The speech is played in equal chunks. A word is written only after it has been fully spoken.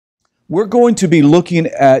We're going to be looking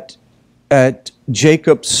at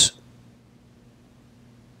Jacob's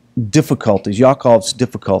difficulties, Yaakov's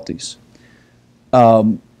difficulties,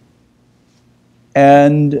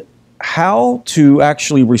 and how to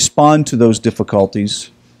actually respond to those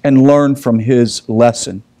difficulties and learn from his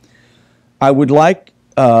lesson. I would like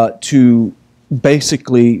to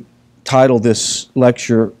basically title this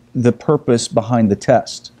lecture, "The Purpose Behind the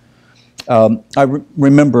Test."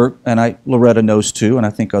 Remember, and Loretta knows too, and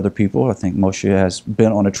I think other people, I think Moshe has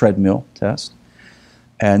been on a treadmill test.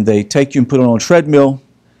 And they take you and put it on a treadmill,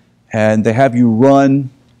 and they have you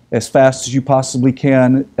run as fast as you possibly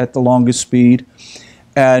can at the longest speed.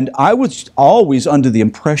 And I was always under the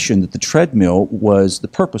impression that the treadmill the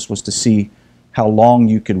purpose was to see how long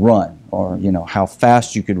you could run, or how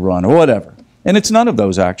fast you could run, or whatever. And it's none of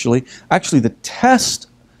those actually. Actually, the test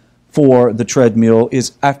for the treadmill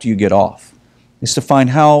is after you get off. It's to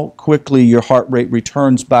find how quickly your heart rate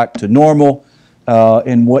returns back to normal,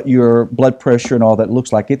 and what your blood pressure and all that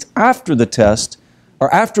looks like. It's after the test,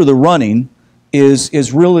 or after the running,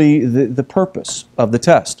 is really the purpose of the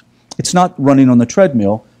test. It's not running on the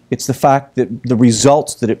treadmill, it's the fact that the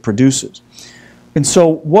results that it produces. And so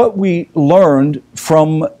what we learned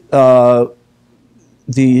from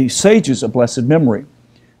the sages of blessed memory,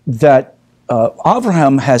 that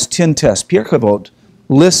Abraham has 10 tests. Pierre Cavot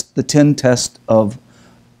lists the 10 tests of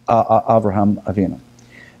Abraham Avinu.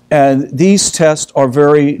 And these tests are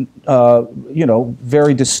very,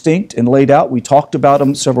 very distinct and laid out. We talked about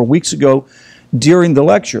them several weeks ago during the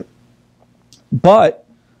lecture. But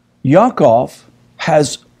Yaakov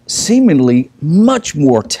has seemingly much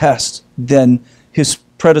more tests than his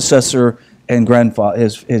predecessor and grandfather,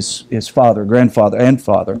 his father, grandfather, and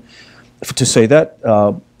father. To say that,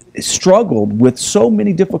 struggled with so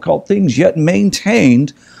many difficult things, yet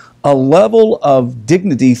maintained a level of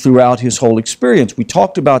dignity throughout his whole experience. We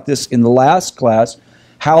talked about this in the last class,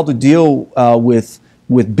 how to deal with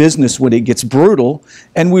business when it gets brutal,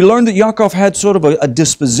 and we learned that Yaakov had sort of a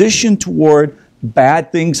disposition toward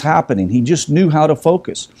bad things happening. He just knew how to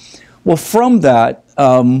focus. Well, from that,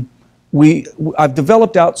 I've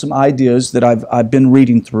developed out some ideas that I've been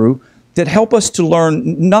reading through that help us to learn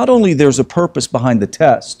not only there's a purpose behind the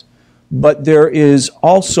test, but there is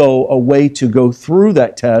also a way to go through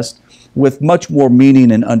that test with much more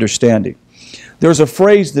meaning and understanding. There's a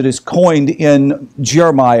phrase that is coined in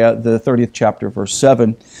Jeremiah, the 30th chapter, verse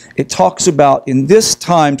 7. It talks about, in this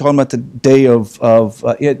time, talking about the day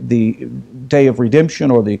of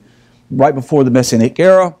redemption, or right before the Messianic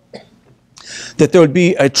era, that there would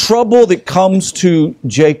be a trouble that comes to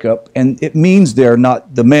Jacob, and it means there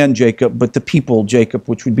not the man Jacob, but the people Jacob,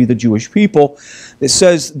 which would be the Jewish people. It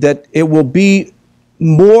says that it will be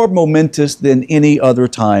more momentous than any other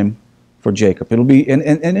time for Jacob. It'll be, and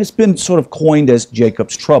it's been sort of coined as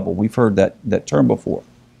Jacob's trouble. We've heard that term before.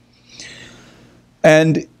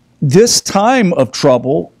 And this time of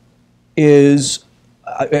trouble is,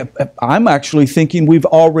 I'm actually thinking we've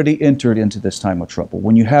already entered into this time of trouble.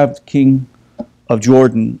 When you have King of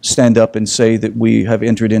Jordan stand up and say that we have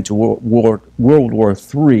entered into World War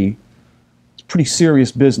III, it's pretty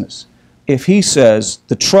serious business. If he says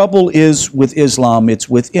the trouble is with Islam, it's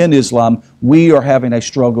within Islam, we are having a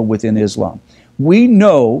struggle within Islam. We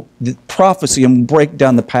know that prophecy, and we'll break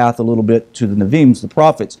down the path a little bit to the Nevi'im, the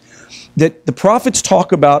prophets, that the prophets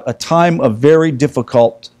talk about a time of very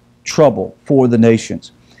difficult trouble for the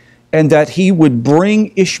nations, and that he would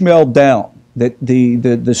bring Ishmael down, that the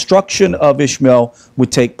destruction of Ishmael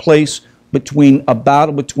would take place between a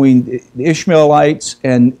battle between the Ishmaelites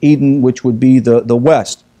and Edom, which would be the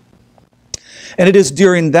west. And it is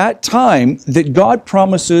during that time that God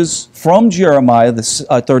promises from Jeremiah, the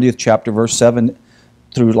 30th chapter, verse 7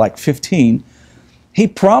 through 15, he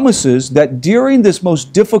promises that during this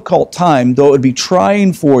most difficult time, though it would be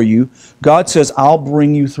trying for you, God says, I'll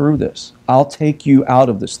bring you through this. I'll take you out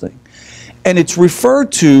of this thing. And it's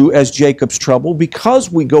referred to as Jacob's trouble because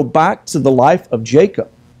we go back to the life of Jacob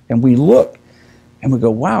and we look and we go,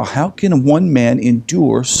 wow, how can one man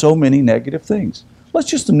endure so many negative things? Let's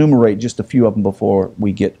just enumerate just a few of them before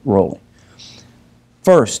we get rolling.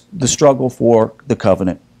 First, the struggle for the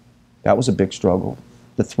covenant. That was a big struggle.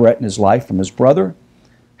 The threat in his life from his brother,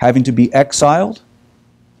 having to be exiled.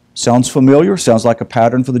 Sounds familiar, sounds like a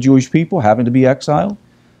pattern for the Jewish people, having to be exiled.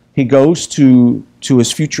 He goes to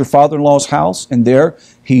his future father-in-law's house, and there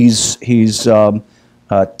he's 10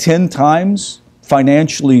 times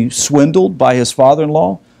financially swindled by his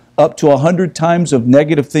father-in-law, up to 100 times of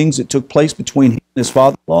negative things that took place between him and his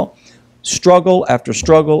father-in-law. Struggle after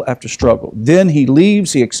struggle after struggle. Then he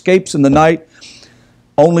leaves, he escapes in the night,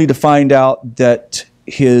 only to find out that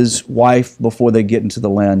his wife, before they get into the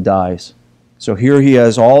land, dies. So here he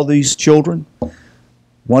has all these children.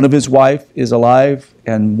 One of his wife is alive,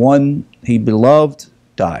 and one he beloved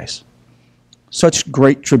dies. Such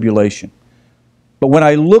great tribulation. But when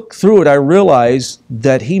I look through it, I realize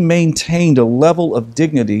that he maintained a level of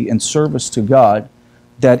dignity and service to God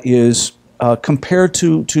that is compared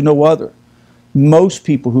to no other. Most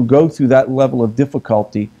people who go through that level of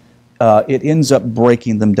difficulty, it ends up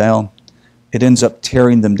breaking them down. It ends up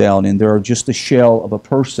tearing them down, and they're just a shell of a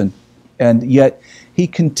person. And yet, he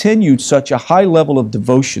continued such a high level of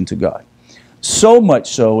devotion to God. So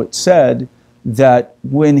much so, it said that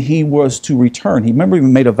when he was to return, he remember he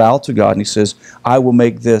made a vow to God, and he says, I will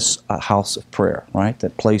make this a house of prayer, right?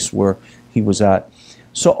 That place where he was at.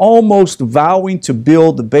 So almost vowing to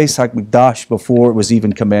build the Beis HaMikdash before it was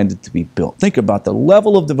even commanded to be built. Think about the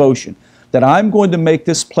level of devotion, that I'm going to make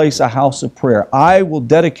this place a house of prayer. I will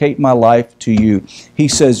dedicate my life to you. He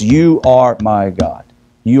says, you are my God.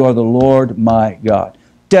 You are the Lord my God.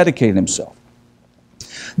 Dedicated himself.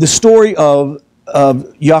 The story of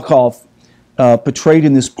Yaakov portrayed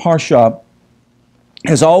in this Parshah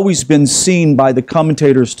has always been seen by the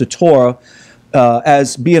commentators to Torah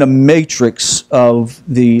as being a matrix of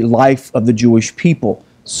the life of the Jewish people.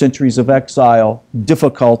 Centuries of exile,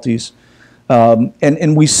 difficulties.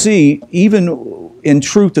 And we see, even in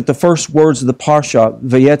truth, that the first words of the Parshah,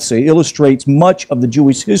 Vayeitzei, illustrates much of the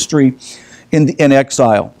Jewish history in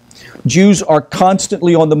exile. Jews are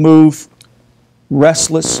constantly on the move,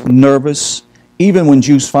 restless, nervous. Even when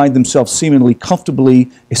Jews find themselves seemingly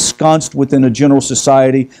comfortably ensconced within a general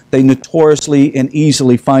society, they notoriously and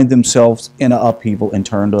easily find themselves in an upheaval and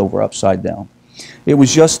turned over upside down. It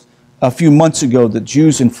was just a few months ago that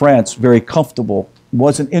Jews in France, very comfortable,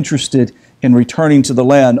 wasn't interested in returning to the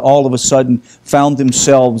land, all of a sudden found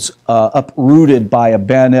themselves uprooted by a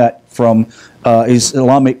bayonet from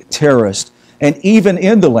Islamic terrorists. And even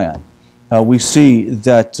in the land, we see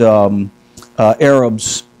that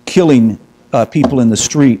Arabs killing people in the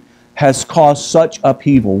street has caused such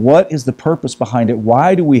upheaval. What is the purpose behind it?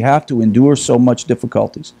 Why do we have to endure so much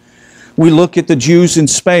difficulties? We look at the Jews in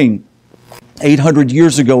Spain 800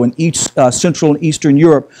 years ago in Central and Eastern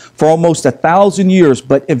Europe for almost 1,000 years,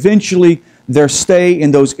 but eventually their stay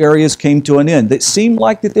in those areas came to an end. It seemed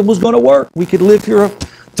like that it was going to work. We could live here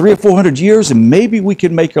 300 or 400 years and maybe we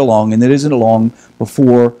could make it along, and it isn't long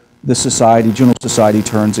before the society, general society,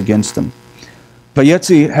 turns against them.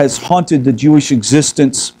 Vayeitzei has haunted the Jewish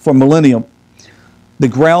existence for millennium. The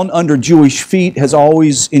ground under Jewish feet has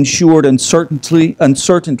always ensured uncertainty, and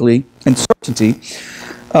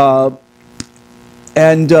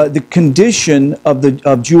the condition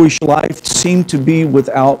of Jewish life seemed to be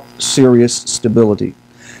without serious stability.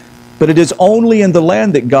 But it is only in the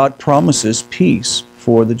land that God promises peace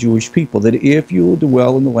for the Jewish people, that if you will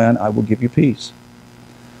dwell in the land, I will give you peace.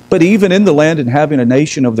 But even in the land and having a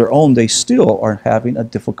nation of their own, they still are having a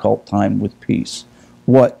difficult time with peace.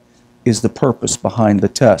 What is the purpose behind the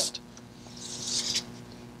test?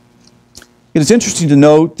 It is interesting to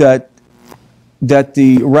note that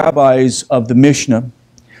the rabbis of the Mishnah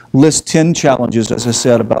list 10 challenges, as I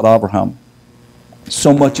said, about Abraham.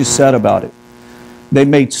 So much is said about it. They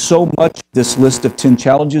made so much of this list of 10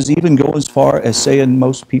 challenges, even go as far as saying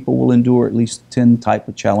most people will endure at least 10 type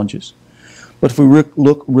of challenges. But if we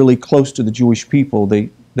look really close to the Jewish people,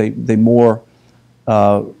 they more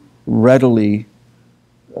readily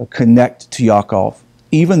connect to Yaakov.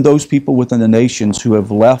 Even those people within the nations who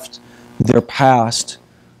have left their past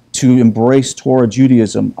to embrace Torah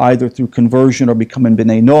Judaism, either through conversion or becoming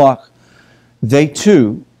B'nai Noach, they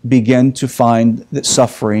too begin to find that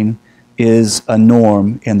suffering is a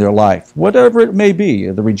norm in their life. Whatever it may be,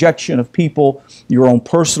 the rejection of people, your own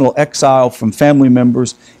personal exile from family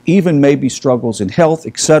members, even maybe struggles in health,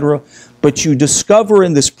 etc. But you discover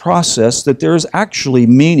in this process that there is actually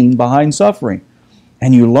meaning behind suffering.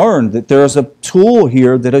 And you learn that there's a tool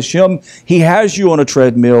here that Hashem, He has you on a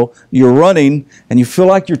treadmill, you're running, and you feel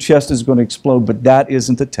like your chest is going to explode, but that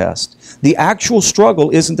isn't the test. The actual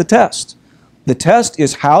struggle isn't the test. The test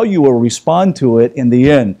is how you will respond to it in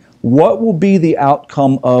the end. What will be the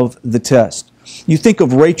outcome of the test? You think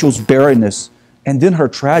of Rachel's barrenness and then her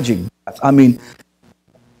tragic death. I mean,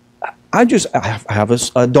 I have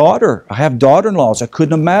a daughter. I have daughter-in-laws. I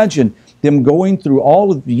couldn't imagine them going through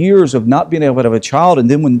all of the years of not being able to have a child,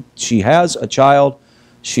 and then when she has a child,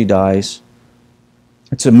 she dies.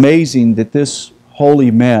 It's amazing that this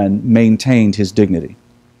holy man maintained his dignity.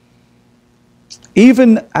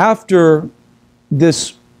 Even after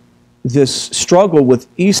this struggle with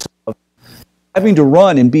Esau, having to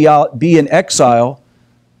run and be in exile,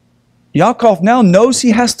 Yaakov now knows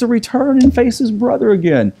he has to return and face his brother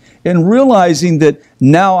again, and realizing that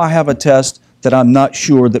now I have a test that I'm not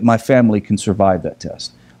sure that my family can survive that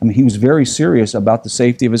test. I mean, he was very serious about the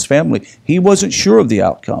safety of his family. He wasn't sure of the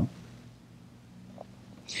outcome.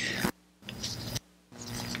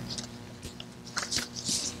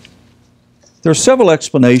 There are several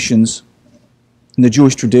explanations in the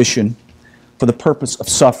Jewish tradition for the purpose of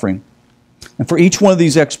suffering. And for each one of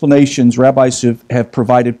these explanations, rabbis have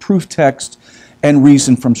provided proof text and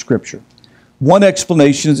reason from Scripture. One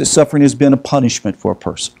explanation is that suffering has been a punishment for a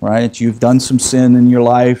person, right? You've done some sin in your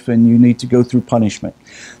life and you need to go through punishment.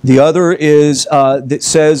 The other is that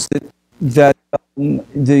says that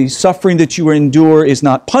the suffering that you endure is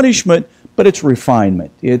not punishment, but it's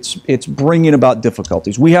refinement. It's bringing about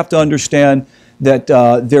difficulties. We have to understand that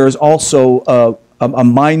there is also a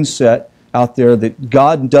mindset out there that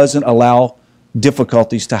God doesn't allow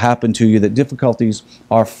difficulties to happen to you, that difficulties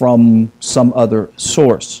are from some other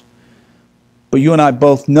source. But you and I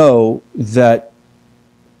both know that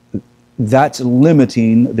that's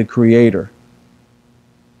limiting the Creator,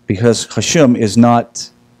 because Hashem is not,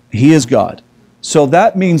 He is God. So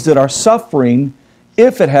that means that our suffering,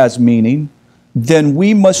 if it has meaning, then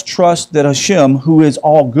we must trust that Hashem, who is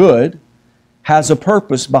all good, has a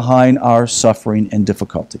purpose behind our suffering and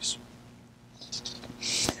difficulties.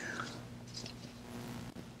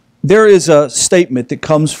 There is a statement that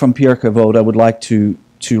comes from Pierre Cavot. I would like to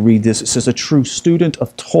read this. It says, "A true student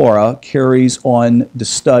of Torah carries on the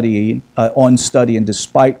study, and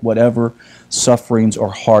despite whatever sufferings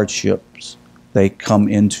or hardships they come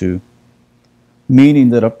into."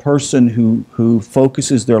 Meaning that a person who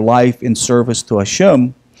focuses their life in service to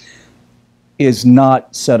Hashem is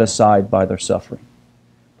not set aside by their suffering.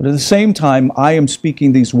 But at the same time, I am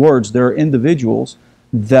speaking these words. There are individuals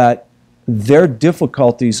that their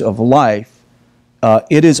difficulties of life,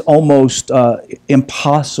 it is almost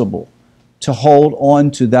impossible to hold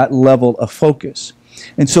on to that level of focus.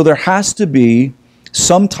 And so there has to be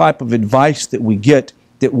some type of advice that we get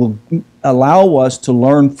that will allow us to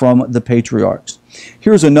learn from the patriarchs.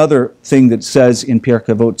 Here's another thing that says in Pierre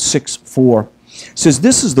Cavot 6:4. It says,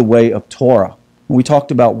 "This is the way of Torah." When we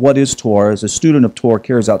talked about what is Torah, as a student of Torah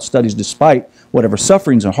carries out studies despite whatever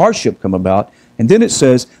sufferings and hardship come about. And then it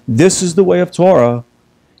says, "This is the way of Torah.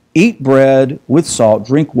 Eat bread with salt,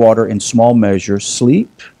 drink water in small measure,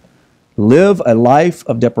 sleep, live a life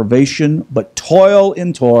of deprivation, but toil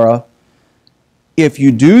in Torah. If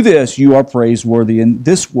you do this, you are praiseworthy in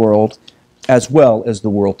this world as well as the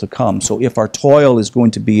world to come." So if our toil is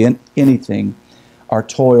going to be in anything, our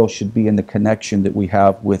toil should be in the connection that we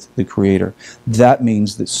have with the Creator. That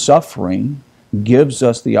means that suffering gives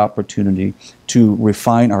us the opportunity to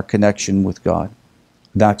refine our connection with God.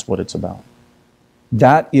 That's what it's about.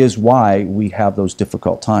 That is why we have those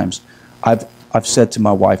difficult times. I've said to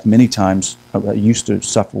my wife many times, I used to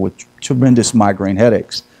suffer with tremendous migraine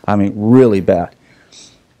headaches. I mean, really bad.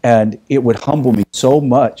 And it would humble me so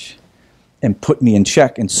much and put me in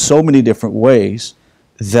check in so many different ways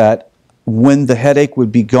that when the headache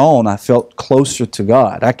would be gone, I felt closer to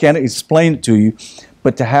God. I can't explain it to you,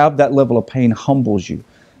 but to have that level of pain humbles you.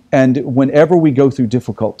 And whenever we go through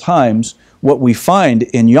difficult times, what we find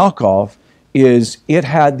in Yaakov is it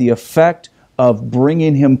had the effect of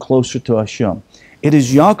bringing him closer to Hashem. It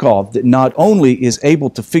is Yaakov that not only is able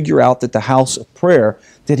to figure out that the house of prayer,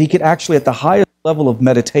 that he could actually at the highest level of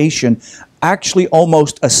meditation actually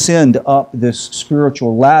almost ascend up this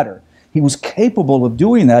spiritual ladder. He was capable of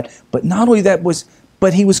doing that, but not only that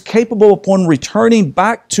but he was capable upon returning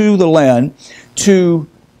back to the land to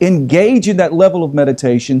engage in that level of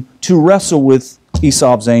meditation, to wrestle with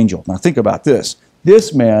Esau's angel. Now think about this.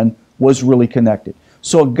 This man was really connected.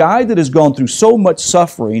 So a guy that has gone through so much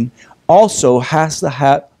suffering also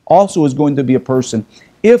is going to be a person,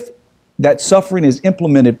 if that suffering is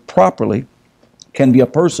implemented properly, can be a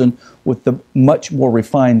person with the much more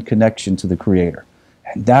refined connection to the Creator.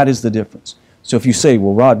 And that is the difference. So if you say,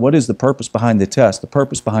 well, Rod, what is the purpose behind the test? The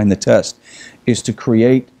purpose behind the test is to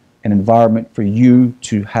create an environment for you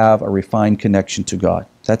to have a refined connection to God.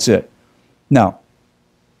 That's it. Now,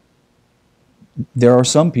 there are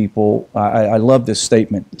some people, I love this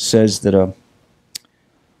statement. It says that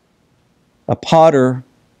a potter,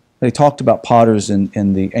 they talked about potters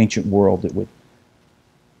in the ancient world that would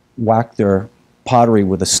whack their pottery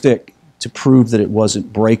with a stick to prove that it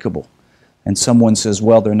wasn't breakable. And someone says,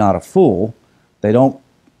 well, they're not a fool. They don't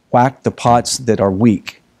whack the pots that are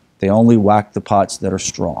weak. They only whack the pots that are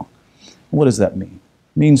strong. What does that mean?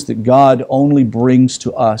 It means that God only brings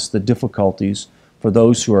to us the difficulties for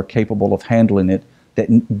those who are capable of handling it,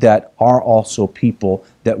 that are also people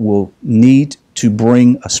that will need to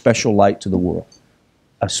bring a special light to the world.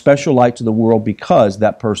 A special light to the world because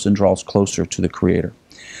that person draws closer to the Creator.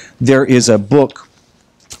 There is a book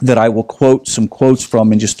that I will quote some quotes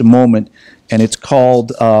from in just a moment, and it's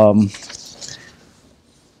called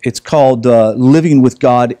Living with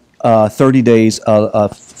God, 30 Days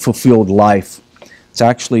of Fulfilled Life. It's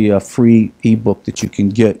actually a free ebook that you can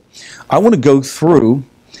get. I want to go through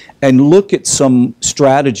and look at some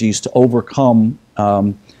strategies to overcome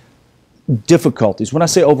difficulties. When I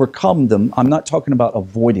say overcome them, I'm not talking about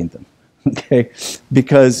avoiding them, okay?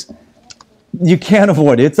 Because you can't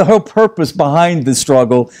avoid it. It's the whole purpose behind the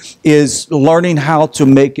struggle is learning how to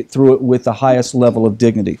make it through it with the highest level of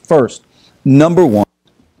dignity. First, number one,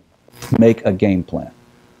 make a game plan.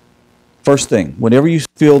 First thing, whenever you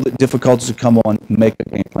feel that difficulties have come on, make a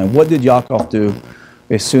game plan. What did Yaakov do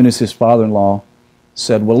as soon as his father-in-law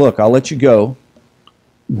said, well, look, I'll let you go,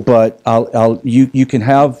 but you can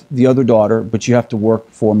have the other daughter, but you have to work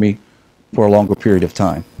for me for a longer period of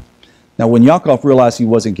time. Now, when Yaakov realized he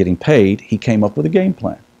wasn't getting paid, he came up with a game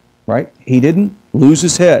plan, right? He didn't lose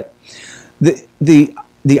his head. The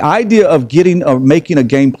idea of getting or making a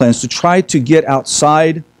game plan is to try to get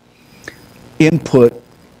outside input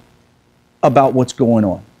about what's going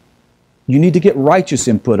on. You need to get righteous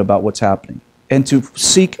input about what's happening and to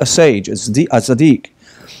seek a sage, a tzaddik.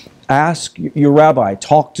 Ask your rabbi,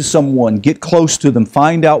 talk to someone, get close to them,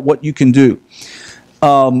 find out what you can do.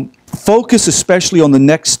 Focus especially on the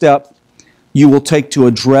next step you will take to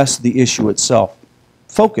address the issue itself.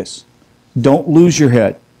 Focus. Don't lose your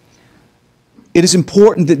head. It is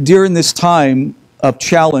important that during this time of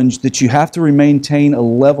challenge that you have to maintain a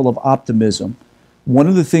level of optimism. One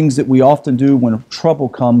of the things that we often do when trouble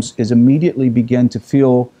comes is immediately begin to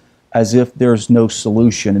feel as if there's no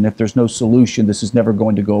solution. And if there's no solution, this is never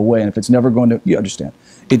going to go away. And if it's never going to, you understand,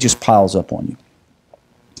 it just piles up on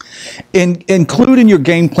you. Include in your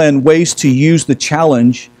game plan ways to use the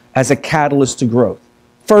challenge as a catalyst to growth.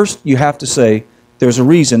 First, you have to say, there's a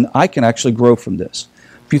reason I can actually grow from this.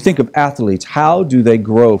 If you think of athletes, how do they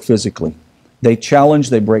grow physically? They challenge,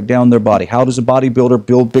 they break down their body. How does a bodybuilder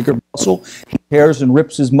build bigger muscle? He tears and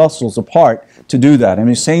rips his muscles apart to do that. I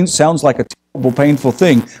mean, it sounds like a terrible, painful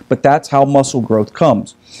thing, but that's how muscle growth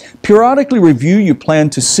comes. Periodically review your plan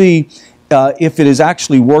to see if it is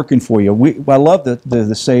actually working for you. I love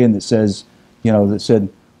the saying that says, that said,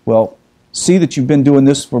 well, see that you've been doing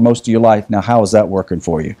this for most of your life. Now, how is that working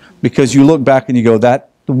for you? Because you look back and you go,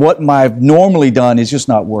 what I've normally done is just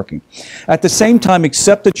not working. At the same time,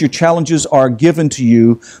 accept that your challenges are given to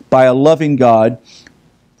you by a loving God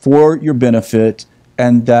for your benefit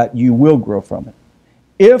and that you will grow from it.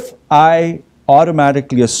 If I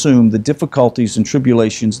automatically assume the difficulties and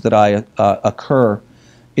tribulations that occur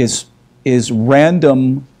is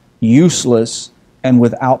random, useless, and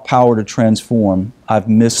without power to transform, I've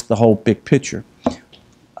missed the whole big picture.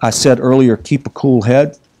 I said earlier, keep a cool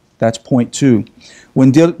head. That's point 2.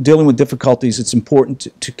 When dealing with difficulties, it's important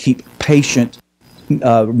to keep patient,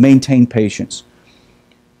 maintain patience.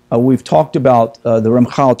 We've talked about, the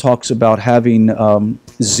Ramchal talks about having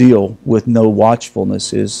zeal with no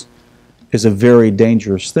watchfulness is a very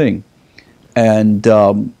dangerous thing. And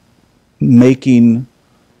making,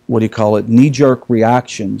 knee-jerk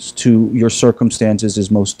reactions to your circumstances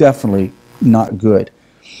is most definitely not good.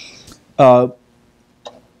 As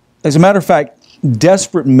a matter of fact,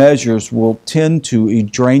 desperate measures will tend to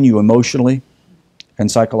drain you emotionally and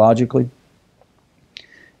psychologically.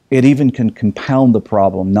 It even can compound the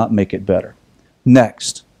problem, not make it better.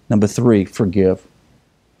 Next, number 3, forgive.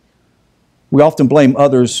 We often blame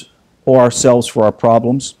others or ourselves for our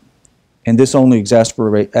problems, and this only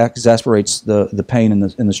exasperates the pain and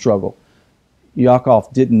the struggle.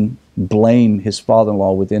 Yaakov didn't blame his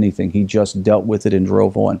father-in-law with anything. He just dealt with it and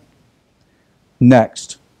drove on.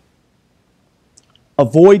 Next,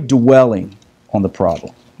 avoid dwelling on the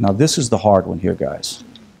problem. Now, this is the hard one here, guys.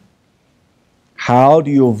 How do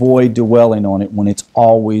you avoid dwelling on it when it's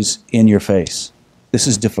always in your face? This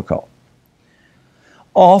is difficult.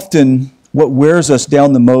 Often, what wears us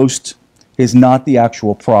down the most is not the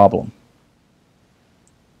actual problem,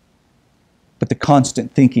 but the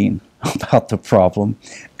constant thinking about the problem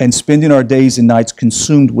and spending our days and nights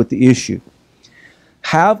consumed with the issue.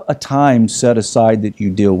 Have a time set aside that you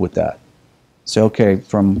deal with that. Say, okay,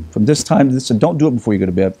 from this time to this, and don't do it before you go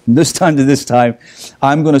to bed. From this time to this time,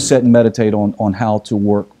 I'm going to sit and meditate on how to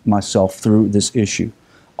work myself through this issue.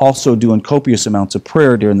 Also, doing copious amounts of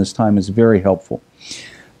prayer during this time is very helpful.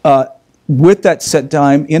 With that set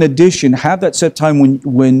time, in addition, have that set time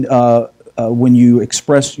when you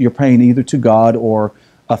express your pain either to God or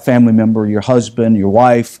a family member, your husband, your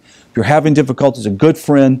wife. If you're having difficulties, a good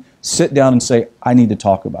friend, Sit down and say, I need to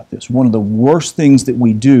talk about this. One of the worst things that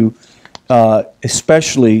we do,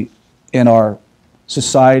 especially in our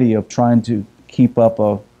society of trying to keep up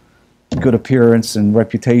a good appearance and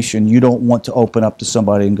reputation, you don't want to open up to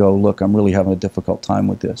somebody and go, look, I'm really having a difficult time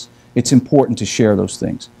with this. It's important to share those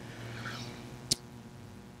things.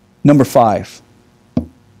 Number 5,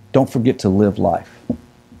 don't forget to live life.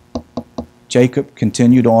 Jacob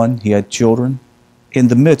continued on. He had children. In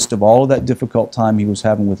the midst of all of that difficult time he was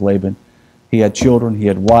having with Laban, he had children, he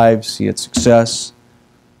had wives, he had success.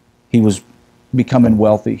 He was becoming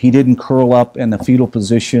wealthy. He didn't curl up in a fetal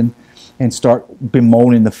position and start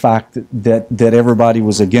bemoaning the fact that everybody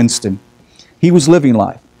was against him. He was living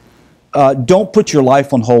life. Don't put your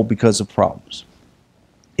life on hold because of problems.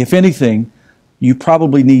 If anything, you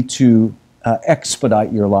probably need to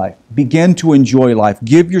expedite your life. Begin to enjoy life.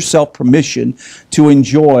 Give yourself permission to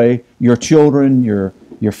enjoy your children, your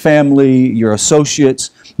family, your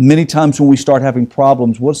associates. Many times when we start having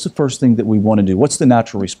problems, what's the first thing that we want to do? What's the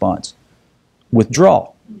natural response?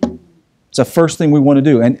 Withdraw. It's the first thing we want to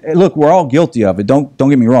do. And look, we're all guilty of it. Don't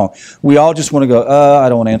get me wrong. We all just want to go, I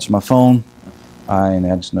don't want to answer my phone. I ain't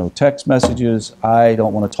answer no text messages. I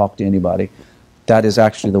don't want to talk to anybody. That is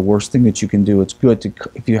actually the worst thing that you can do. It's good to,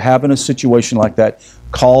 if you're having a situation like that,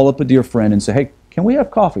 call up a dear friend and say, hey, can we have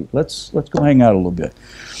coffee? Let's go hang out a little bit.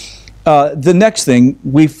 The next thing,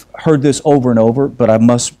 we've heard this over and over, but I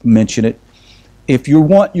must mention it. If you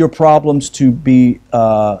want your problems to be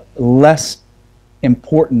less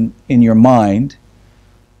important in your mind,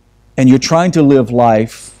 and you're trying to live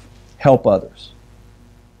life, help others,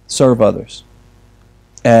 serve others.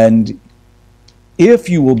 And if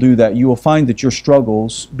you will do that, you will find that your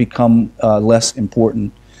struggles become less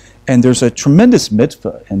important. And there's a tremendous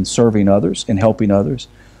mitzvah in serving others and helping others.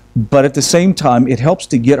 But at the same time, it helps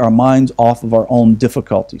to get our minds off of our own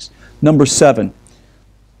difficulties. Number 7,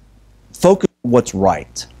 focus on what's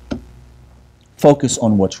right. Focus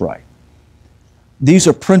on what's right. These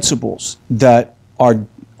are principles that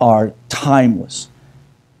are timeless.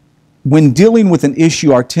 When dealing with an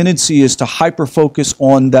issue, our tendency is to hyper-focus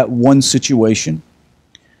on that one situation.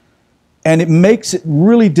 And it makes it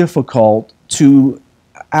really difficult to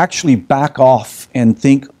actually back off and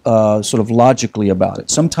think sort of logically about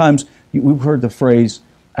it. Sometimes we've heard the phrase,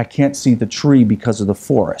 I can't see the tree because of the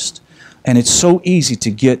forest. And it's so easy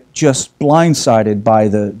to get just blindsided by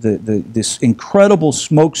this incredible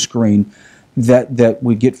smoke screen that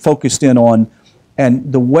we get focused in on.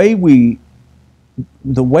 And the way we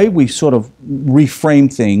sort of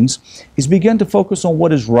reframe things is begin to focus on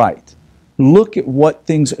what is right. Look at what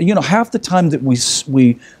things, half the time that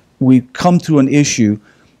we come to an issue,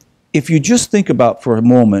 if you just think about for a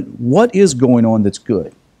moment, what is going on that's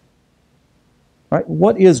good? Right?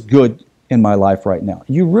 What is good in my life right now?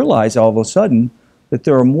 You realize all of a sudden that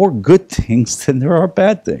there are more good things than there are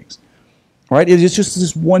bad things. Right? It is just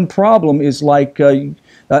this one problem is like,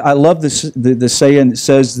 I love this, the saying that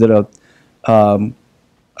says that a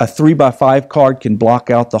 3x5 card can block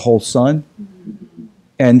out the whole sun.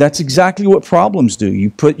 And that's exactly what problems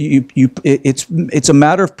do. It's a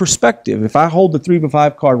matter of perspective. If I hold the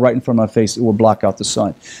 3x5 card right in front of my face, it will block out the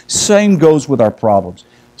sun. Same goes with our problems.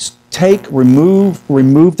 Remove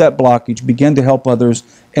that blockage, begin to help others,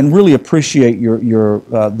 and really appreciate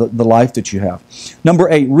the life that you have. Number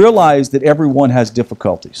 8, realize that everyone has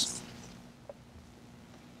difficulties.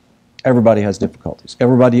 Everybody has difficulties.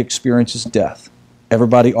 Everybody experiences death.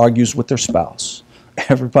 Everybody argues with their spouse.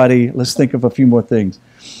 Everybody, let's think of a few more things.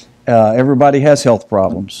 Everybody has health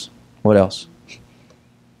problems. What else?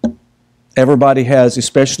 Everybody has,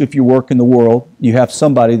 especially if you work in the world, you have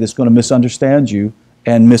somebody that's going to misunderstand you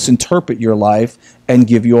and misinterpret your life and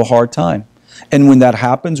give you a hard time. And when that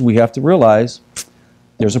happens, we have to realize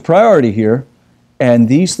there's a priority here, and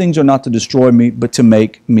these things are not to destroy me, but to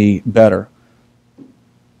make me better.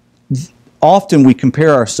 Often we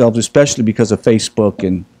compare ourselves, especially because of Facebook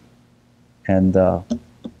and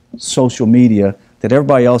social media, that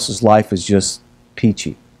everybody else's life is just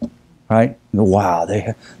peachy, right? Wow,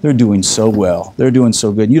 they're doing so well. They're doing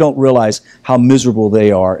so good. You don't realize how miserable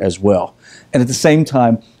they are as well. And at the same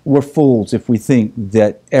time, we're fools if we think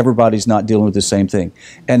that everybody's not dealing with the same thing.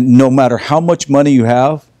 And no matter how much money you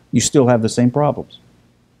have, you still have the same problems.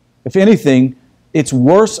 If anything, it's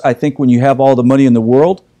worse, I think, when you have all the money in the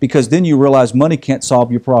world, because then you realize money can't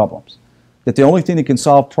solve your problems. That the only thing that can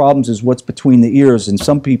solve problems is what's between the ears, and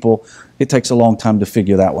some people, it takes a long time to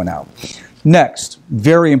figure that one out. Next,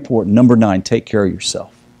 very important, number 9, take care of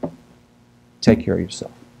yourself. Take care of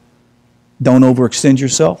yourself. Don't overextend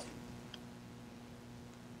yourself.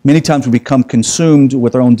 Many times we become consumed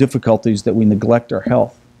with our own difficulties that we neglect our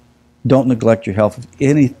health. Don't neglect your health. If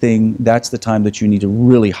anything, that's the time that you need to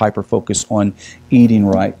really hyper-focus on eating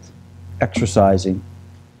right, exercising.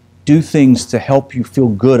 Do things to help you feel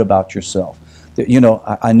good about yourself. You know,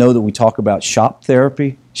 I know that we talk about shopping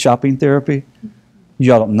therapy.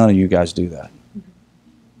 None of you guys do that.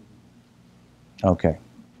 Okay.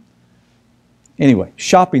 Anyway,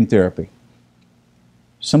 shopping therapy.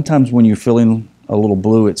 Sometimes when you're feeling a little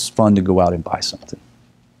blue, it's fun to go out and buy something,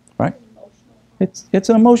 right? It's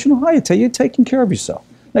an emotional high. You're taking care of yourself.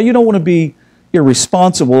 Now, you don't want to be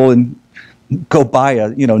irresponsible and go buy a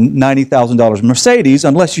 $90,000 Mercedes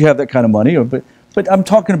unless you have that kind of money. But I'm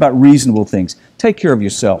talking about reasonable things. Take care of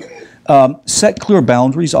yourself. Set clear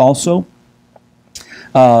boundaries also.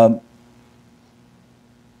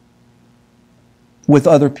 With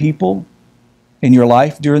other people in your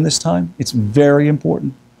life during this time, it's very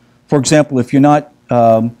important. For example, if you're not,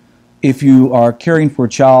 if you are caring for a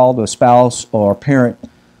child, a spouse, or a parent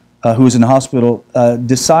who is in the hospital,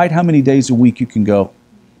 decide how many days a week you can go.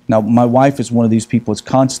 Now, my wife is one of these people that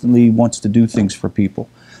constantly wants to do things for people,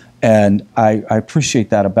 and I appreciate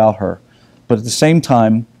that about her. But at the same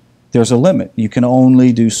time, there's a limit. You can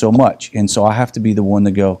only do so much, and so I have to be the one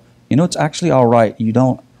to go, it's actually all right. You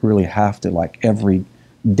don't really have to, like, every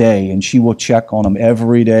day, and she will check on them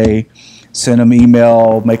every day, send them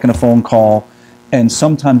email, making a phone call, and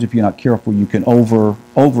sometimes if you're not careful, you can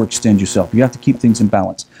overextend yourself. You have to keep things in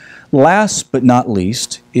balance. Last but not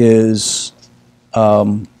least is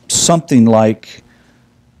something like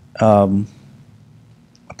a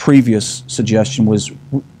previous suggestion was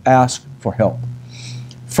ask for help.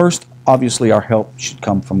 First, obviously, our help should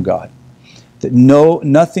come from God. That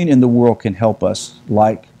nothing in the world can help us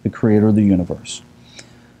like the Creator of the universe.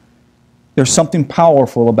 There's something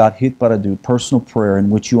powerful about hitbaradu, personal prayer, in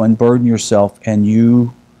which you unburden yourself and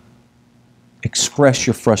you express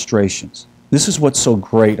your frustrations. This is what's so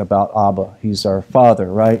great about Abba. He's our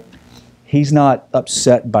Father, right? He's not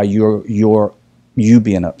upset by you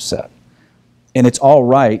being upset. And it's all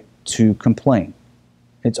right to complain.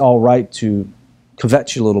 It's all right to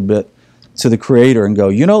kvetch a little bit to the Creator and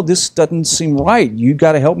go, this doesn't seem right. You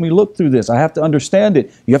got to help me look through this. I have to understand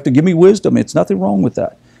it. You have to give me wisdom. It's nothing wrong with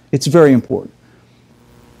that. It's very important.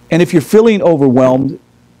 And if you're feeling overwhelmed,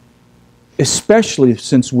 especially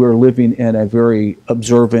since we're living in a very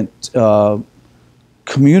observant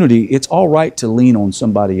community, it's all right to lean on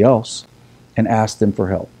somebody else and ask them for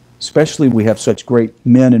help. Especially we have such great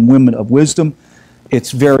men and women of wisdom.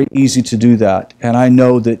 It's very easy to do that. And I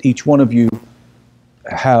know that each one of you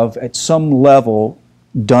have at some level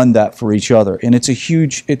done that for each other. And it's a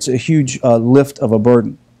huge lift of a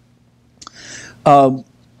burden.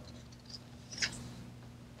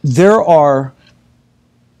 There are,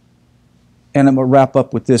 and I'm going to wrap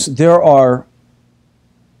up with this, there are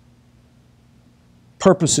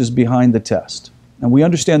purposes behind the test. And we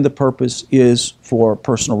understand the purpose is for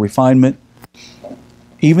personal refinement,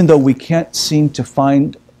 even though we can't seem to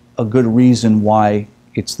find a good reason why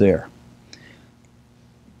it's there.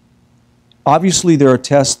 Obviously, there are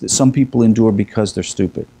tests that some people endure because they're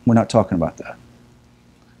stupid. We're not talking about that.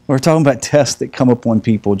 We're talking about tests that come upon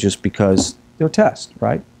people just because they're tests,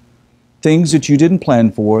 right? Things that you didn't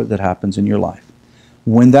plan for that happens in your life.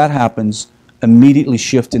 When that happens, immediately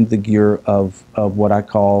shift into the gear of what I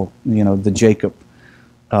call, the Jacob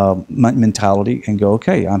mentality and go,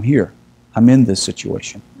 okay, I'm here. I'm in this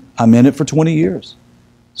situation. I'm in it for 20 years.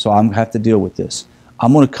 So I'm going to have to deal with this.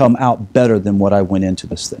 I'm going to come out better than what I went into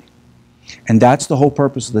this thing. And that's the whole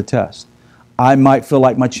purpose of the test. I might feel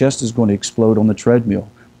like my chest is going to explode on the treadmill,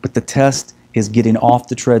 but the test is getting off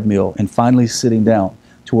the treadmill and finally sitting down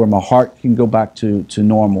to where my heart can go back to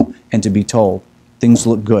normal and to be told, things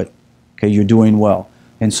look good. Okay, you're doing well.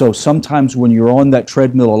 And so sometimes when you're on that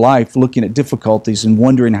treadmill of life looking at difficulties and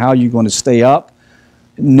wondering how you're going to stay up,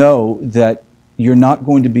 know that you're not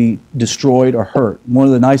going to be destroyed or hurt. One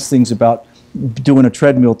of the nice things about doing a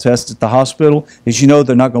treadmill test at the hospital is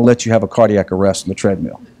they're not going to let you have a cardiac arrest on the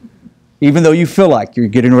treadmill, even though you feel like you're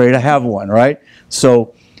getting ready to have one, right?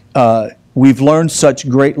 So we've learned such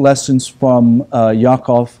great lessons from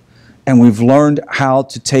Yaakov, and we've learned how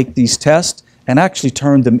to take these tests and actually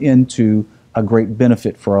turn them into a great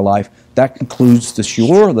benefit for our life. That concludes the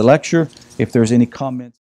shiur, the lecture. If there's any comments.